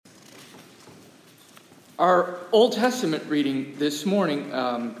Our Old Testament reading this morning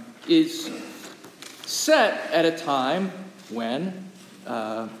is set at a time when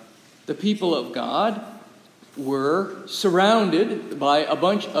the people of God were surrounded by a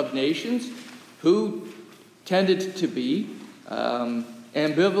bunch of nations who tended to be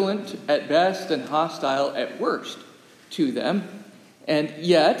ambivalent at best and hostile at worst to them. And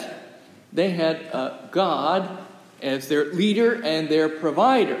yet, they had God as their leader and their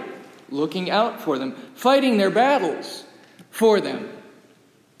provider, looking out for them, fighting their battles for them.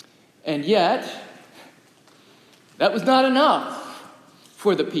 And yet, that was not enough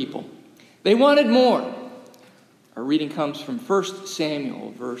for the people. They wanted more. Our reading comes from 1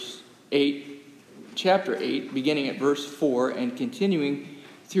 Samuel, chapter 8, beginning at verse 4 and continuing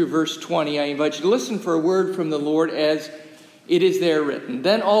through verse 20. I invite you to listen for a word from the Lord as it is there written.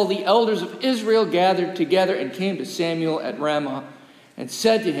 Then all the elders of Israel gathered together and came to Samuel at Ramah and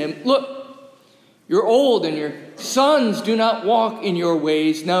said to him, "Look, you're old and your sons do not walk in your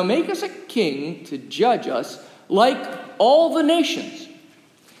ways. Now make us a king to judge us like all the nations."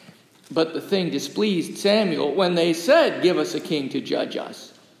 But the thing displeased Samuel when they said, "Give us a king to judge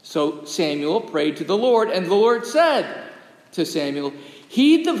us." So Samuel prayed to the Lord, and the Lord said to Samuel,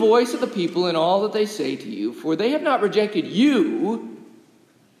 "Heed the voice of the people in all that they say to you, for they have not rejected you,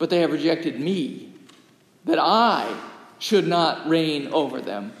 but they have rejected me, that I should not reign over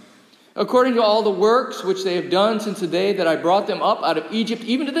them. According to all the works which they have done since the day that I brought them up out of Egypt,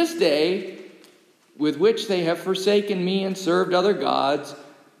 even to this day, with which they have forsaken me and served other gods,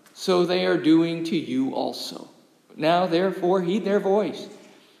 so they are doing to you also. Now, therefore, heed their voice.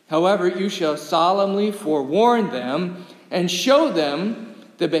 However, you shall solemnly forewarn them and show them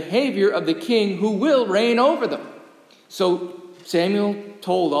the behavior of the king who will reign over them." So Samuel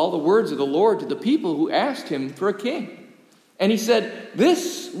told all the words of the Lord to the people who asked him for a king. And he said,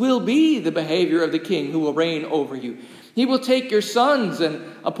 "This will be the behavior of the king who will reign over you. He will take your sons and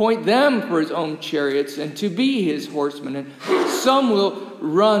appoint them for his own chariots and to be his horsemen. And some will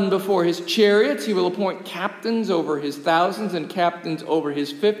run before his chariots. He will appoint captains over his thousands and captains over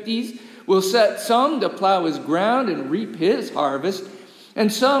his 50s. Will set some to plow his ground and reap his harvest,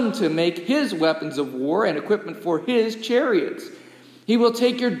 and some to make his weapons of war and equipment for his chariots. He will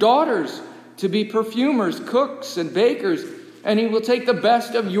take your daughters to be perfumers, cooks, and bakers, and he will take the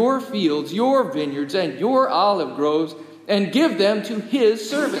best of your fields, your vineyards, and your olive groves, and give them to his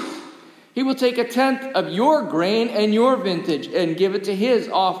servants. He will take a tenth of your grain and your vintage, and give it to his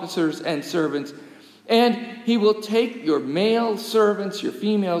officers and servants. And he will take your male servants, your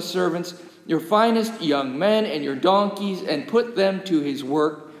female servants, your finest young men, and your donkeys, and put them to his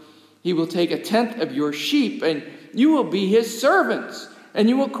work. He will take a tenth of your sheep, and you will be his servants. And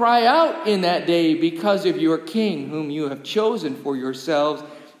you will cry out in that day because of your king, whom you have chosen for yourselves,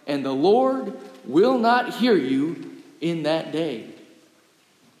 and the Lord will not hear you in that day."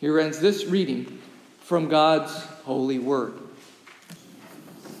 Here ends this reading from God's holy word.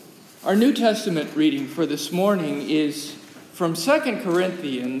 Our New Testament reading for this morning is from 2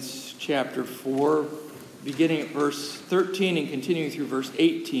 Corinthians chapter 4, beginning at verse 13 and continuing through verse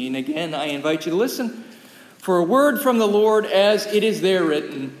 18. Again, I invite you to listen for a word from the Lord as it is there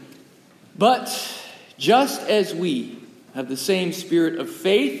written. "But just as we have the same spirit of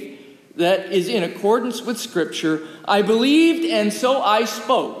faith that is in accordance with Scripture, I believed and so I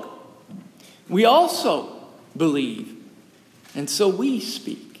spoke. We also believe and so we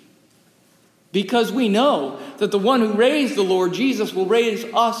speak. Because we know that the one who raised the Lord Jesus will raise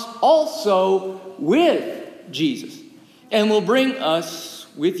us also with Jesus and will bring us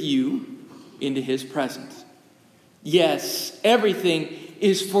with you into his presence. Yes, everything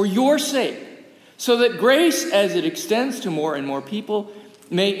is for your sake, so that grace, as it extends to more and more people,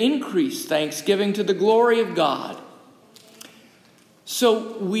 may increase thanksgiving to the glory of God.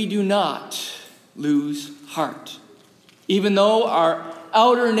 So we do not lose heart. Even though our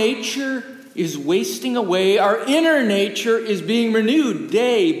outer nature is wasting away, our inner nature is being renewed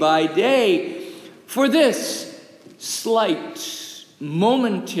day by day. For this slight,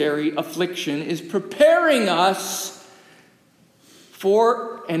 momentary affliction is preparing us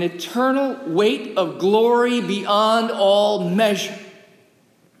for an eternal weight of glory beyond all measure.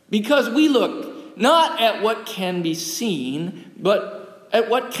 Because we look not at what can be seen, but at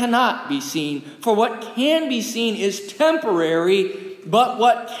what cannot be seen. For what can be seen is temporary, but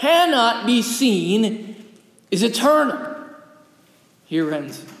what cannot be seen is eternal." Here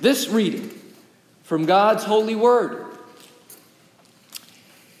ends this reading from God's holy word.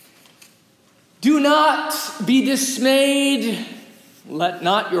 "Do not be dismayed. Let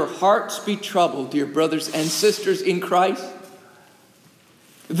not your hearts be troubled, dear brothers and sisters in Christ.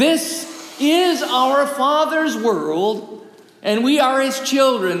 This is our Father's world, and we are his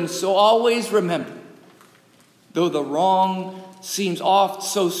children, so always remember, though the wrong seems oft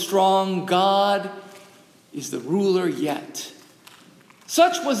so strong, God is the ruler yet.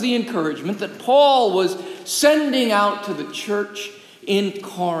 Such was the encouragement that Paul was sending out to the church in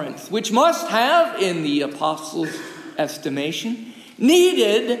Corinth, which must have, in the apostles' estimation,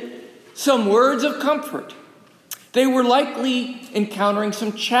 needed some words of comfort. They were likely encountering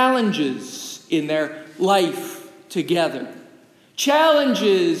some challenges in their life together.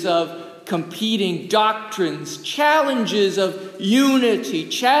 Challenges of competing doctrines, challenges of unity,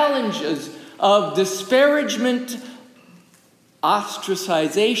 challenges of disparagement,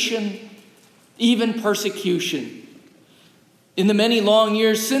 ostracization, even persecution. In the many long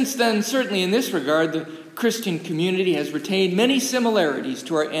years since then, certainly in this regard, the Christian community has retained many similarities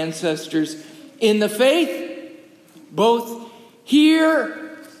to our ancestors in the faith, both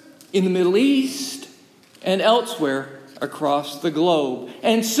here in the Middle East and elsewhere across the globe.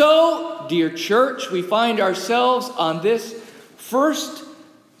 And so, dear church, we find ourselves on this first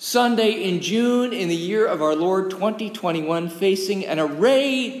Sunday in June in the year of our Lord 2021, facing an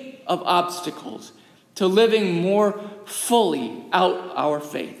array of obstacles to living more fully out our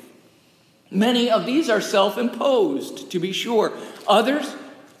faith. Many of these are self-imposed, to be sure. Others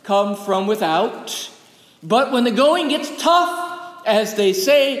come from without. But when the going gets tough, as they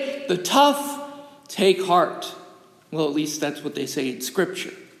say, the tough take heart. Well, at least that's what they say in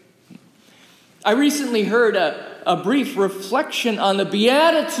Scripture. I recently heard a brief reflection on the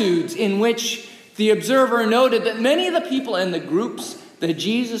Beatitudes, in which the observer noted that many of the people in the groups that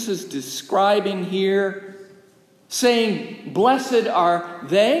Jesus is describing here, saying, "Blessed are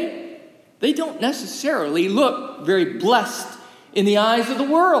they," they don't necessarily look very blessed in the eyes of the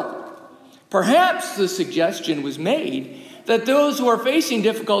world. Perhaps the suggestion was made that those who are facing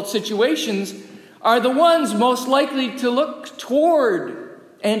difficult situations are the ones most likely to look toward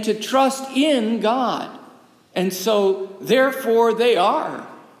and to trust in God. And so, therefore, they are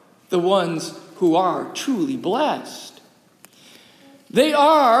the ones who are truly blessed. They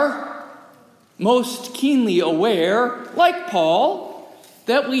are most keenly aware, like Paul,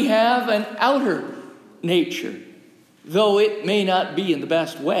 that we have an outer nature, though it may not be in the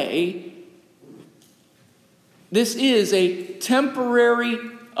best way. This is a temporary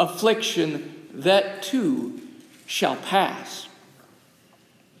affliction that too shall pass.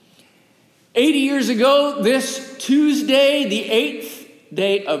 80 years ago, this Tuesday, the 8th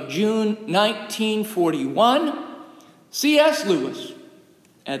day of June, 1941, C.S. Lewis,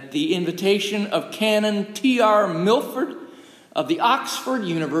 at the invitation of Canon T.R. Milford of the Oxford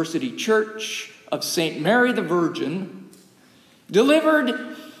University Church of St. Mary the Virgin,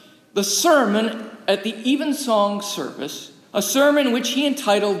 delivered the sermon at the Evensong service, a sermon which he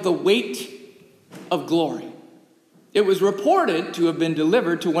entitled "The Weight of Glory." It was reported to have been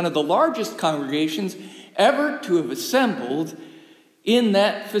delivered to one of the largest congregations ever to have assembled in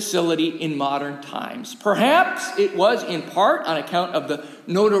that facility in modern times. Perhaps it was in part on account of the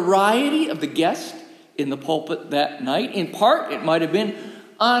notoriety of the guest in the pulpit that night. In part, it might have been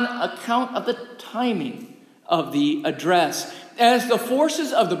on account of the timing of the address, as the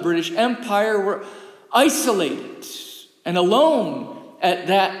forces of the British Empire were isolated and alone at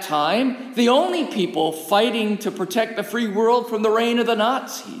that time, the only people fighting to protect the free world from the reign of the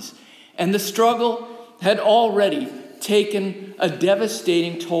Nazis. And the struggle had already taken a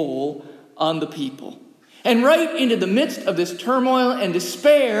devastating toll on the people. And right into the midst of this turmoil and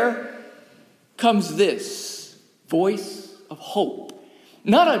despair comes this voice of hope.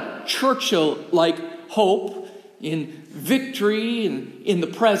 Not a Churchill-like hope in victory and in the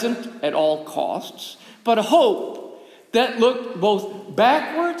present at all costs, but a hope that looked both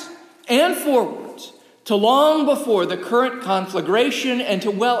backwards and forwards to long before the current conflagration and to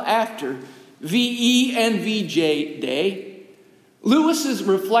well after VE and VJ Day. Lewis's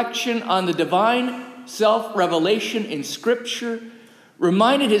reflection on the divine self-revelation in Scripture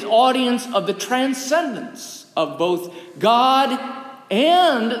reminded his audience of the transcendence of both God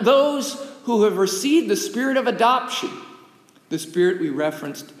and those who have received the spirit of adoption, the spirit we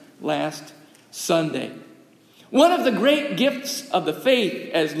referenced last Sunday. One of the great gifts of the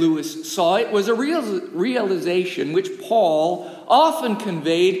faith, as Lewis saw it, was a realization which Paul often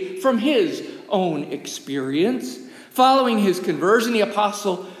conveyed from his own experience. Following his conversion, the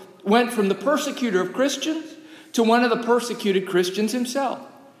apostle went from the persecutor of Christians to one of the persecuted Christians himself.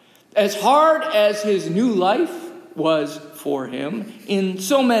 As hard as his new life was for him, in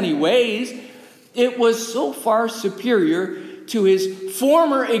so many ways, it was so far superior to his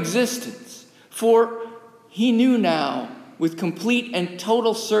former existence, for he knew now with complete and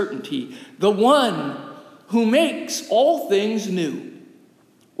total certainty, the one who makes all things new.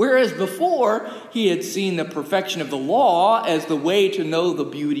 Whereas before he had seen the perfection of the law as the way to know the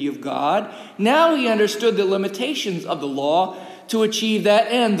beauty of God, now he understood the limitations of the law to achieve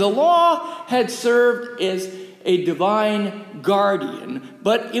that end. The law had served as a divine guardian,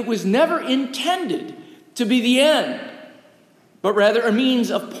 but it was never intended to be the end, but rather a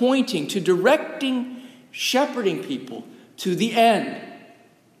means of pointing, to directing, shepherding people to the end.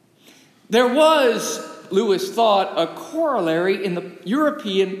 There was, Lewis thought, a corollary in the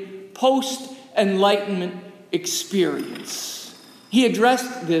European post-Enlightenment experience. He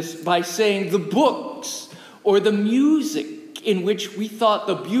addressed this by saying the books or the music in which we thought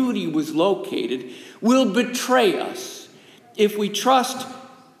the beauty was located will betray us if we trust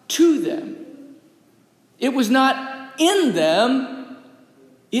to them. It was not in them,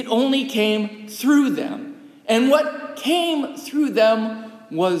 it only came through them. And what came through them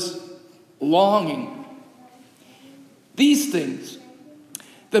was longing. These things,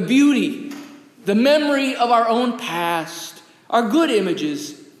 the beauty, the memory of our own past, are good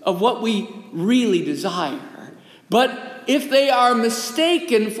images of what we really desire. But if they are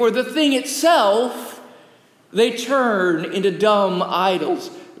mistaken for the thing itself, they turn into dumb idols,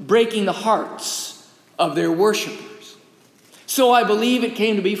 breaking the hearts of their worshipers. So I believe it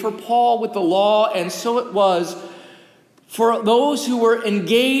came to be for Paul with the law, and so it was for those who were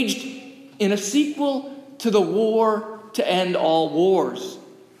engaged in a sequel to the war to end all wars.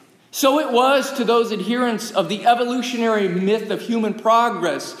 So it was to those adherents of the evolutionary myth of human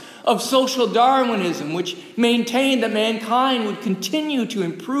progress, of social Darwinism, which maintained that mankind would continue to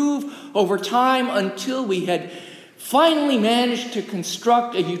improve over time until we had finally managed to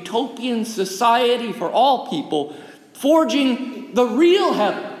construct a utopian society for all people, forging the real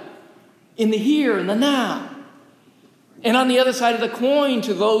heaven in the here and the now. And on the other side of the coin,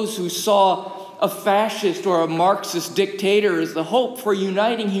 to those who saw a fascist or a Marxist dictator as the hope for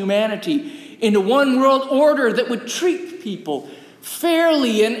uniting humanity into one world order that would treat people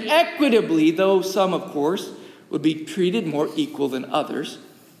fairly and equitably, though some, of course, would be treated more equal than others.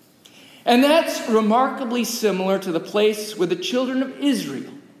 And that's remarkably similar to the place where the children of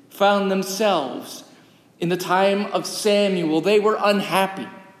Israel found themselves in the time of Samuel. They were unhappy.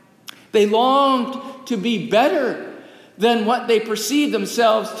 They longed to be better than what they perceived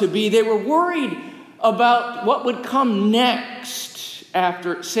themselves to be. They were worried about what would come next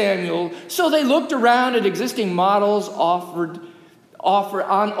after Samuel. So they looked around at existing models offered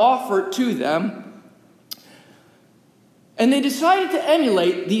to them, and they decided to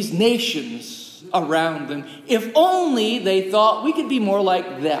emulate these nations around them. If only, they thought, we could be more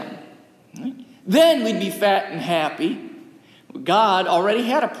like them. Then we'd be fat and happy. God already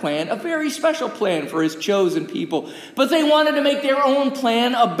had a plan, a very special plan for his chosen people, but they wanted to make their own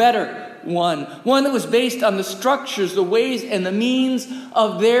plan a better one that was based on the structures, the ways, and the means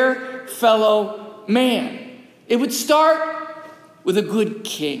of their fellow man. It would start with a good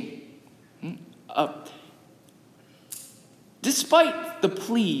king. Despite the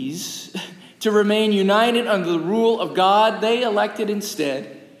pleas to remain united under the rule of God, they elected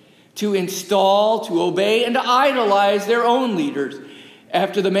instead to install, to obey, and to idolize their own leaders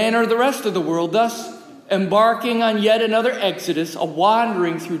after the manner of the rest of the world, thus embarking on yet another exodus, a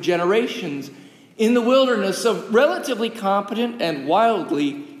wandering through generations in the wilderness of relatively competent and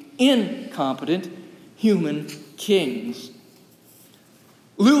wildly incompetent human kings.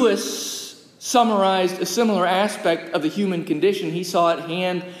 Lewis summarized a similar aspect of the human condition he saw at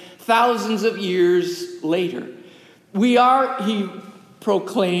hand thousands of years later. We are, he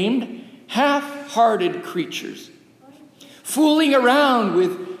proclaimed, half-hearted creatures, fooling around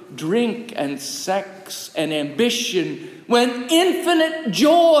with drink and sex and ambition when infinite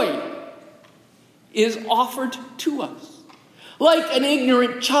joy is offered to us. Like an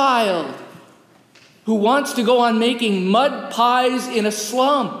ignorant child who wants to go on making mud pies in a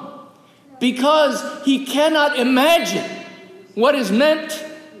slum because he cannot imagine what is meant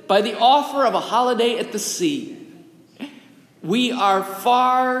by the offer of a holiday at the sea. We are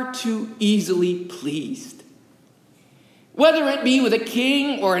far too easily pleased. Whether it be with a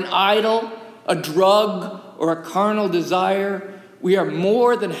king or an idol, a drug or a carnal desire, we are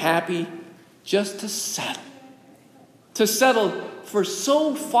more than happy just to settle. To settle for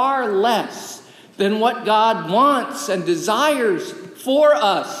so far less than what God wants and desires for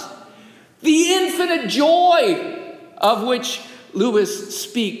us. The infinite joy of which Lewis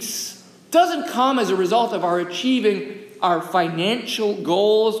speaks doesn't come as a result of our achieving our financial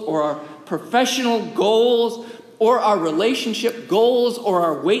goals or our professional goals or our relationship goals or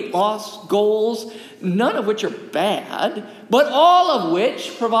our weight loss goals, none of which are bad, but all of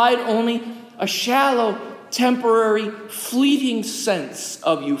which provide only a shallow, temporary, fleeting sense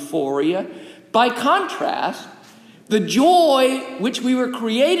of euphoria. By contrast, the joy which we were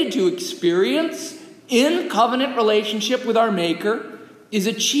created to experience in covenant relationship with our Maker is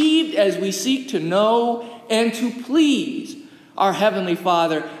achieved as we seek to know and to please our Heavenly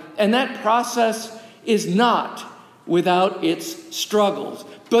Father. And that process is not without its struggles.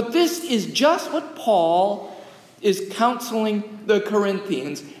 But this is just what Paul is counseling the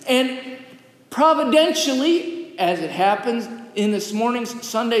Corinthians. And providentially, as it happens in this morning's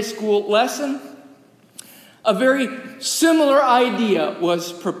Sunday school lesson, a very similar idea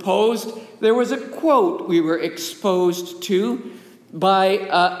was proposed. There was a quote we were exposed to by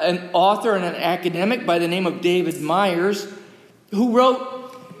an author and an academic by the name of David Myers, who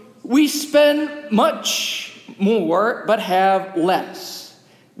wrote, "We spend much more but have less.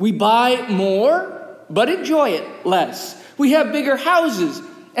 We buy more but enjoy it less. We have bigger houses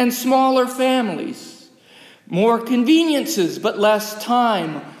and smaller families, more conveniences but less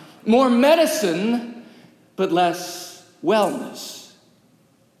time, more medicine but less wellness.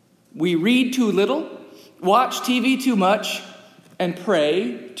 We read too little, watch TV too much, and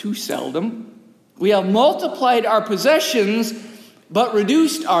pray too seldom. We have multiplied our possessions but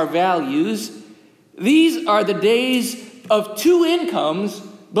reduced our values. These are the days of two incomes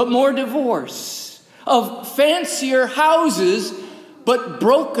but more divorce, of fancier houses but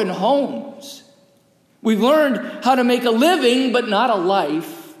broken homes. We've learned how to make a living but not a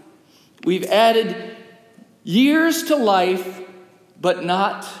life. We've added years to life but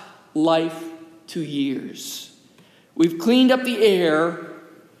not life to years. We've cleaned up the air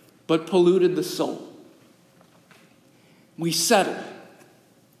but polluted the soul. We settle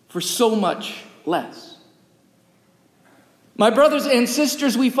for so much less. My brothers and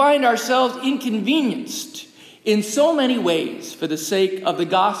sisters, we find ourselves inconvenienced in so many ways for the sake of the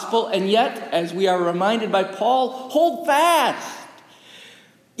gospel, and yet, as we are reminded by Paul, hold fast.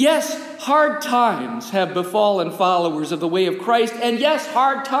 Yes, hard times have befallen followers of the way of Christ, and yes,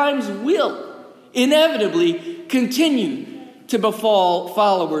 hard times will inevitably continue to befall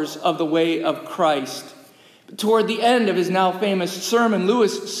followers of the way of Christ. Toward the end of his now famous sermon,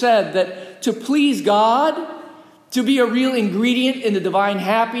 Lewis said that to please God, to be a real ingredient in the divine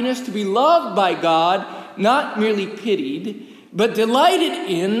happiness, to be loved by God, not merely pitied, but delighted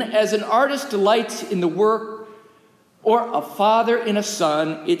in as an artist delights in the work, or a father in a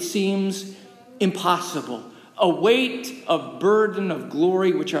son, it seems impossible. A weight of burden of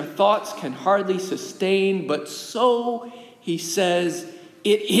glory which our thoughts can hardly sustain, but so, he says,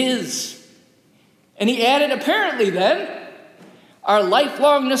 it is. And he added, apparently then, our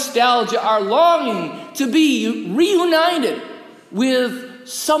lifelong nostalgia, our longing to be reunited with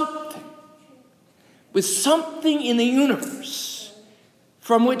something in the universe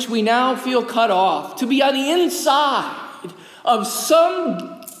from which we now feel cut off, to be on the inside of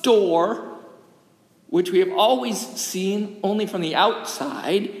some door which we have always seen only from the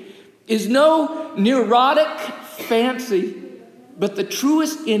outside, is no neurotic fancy, but the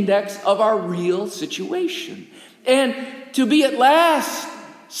truest index of our real situation. And to be at last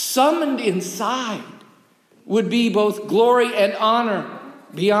summoned inside would be both glory and honor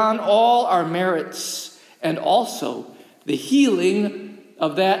beyond all our merits, and also the healing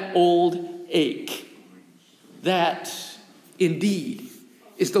of that old ache. That, indeed,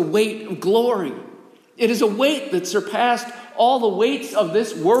 is the weight of glory. It is a weight that surpassed all the weights of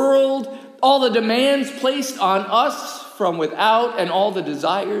this world, all the demands placed on us from without, and all the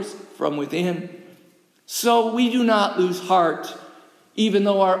desires from within. So we do not lose heart, even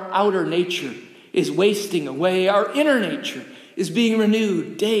though our outer nature is wasting away. Our inner nature is being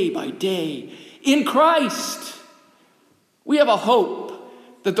renewed day by day. In Christ, we have a hope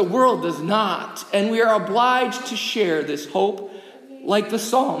that the world does not, and we are obliged to share this hope like the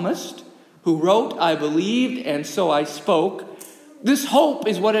psalmist who wrote, I believed, and so I spoke. This hope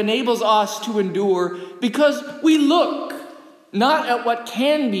is what enables us to endure, because we look not at what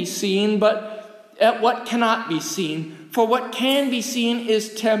can be seen, but at what cannot be seen. For what can be seen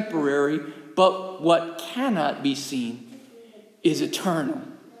is temporary, but what cannot be seen is eternal.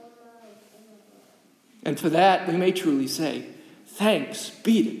 And for that, we may truly say, thanks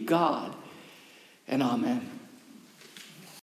be to God, and amen.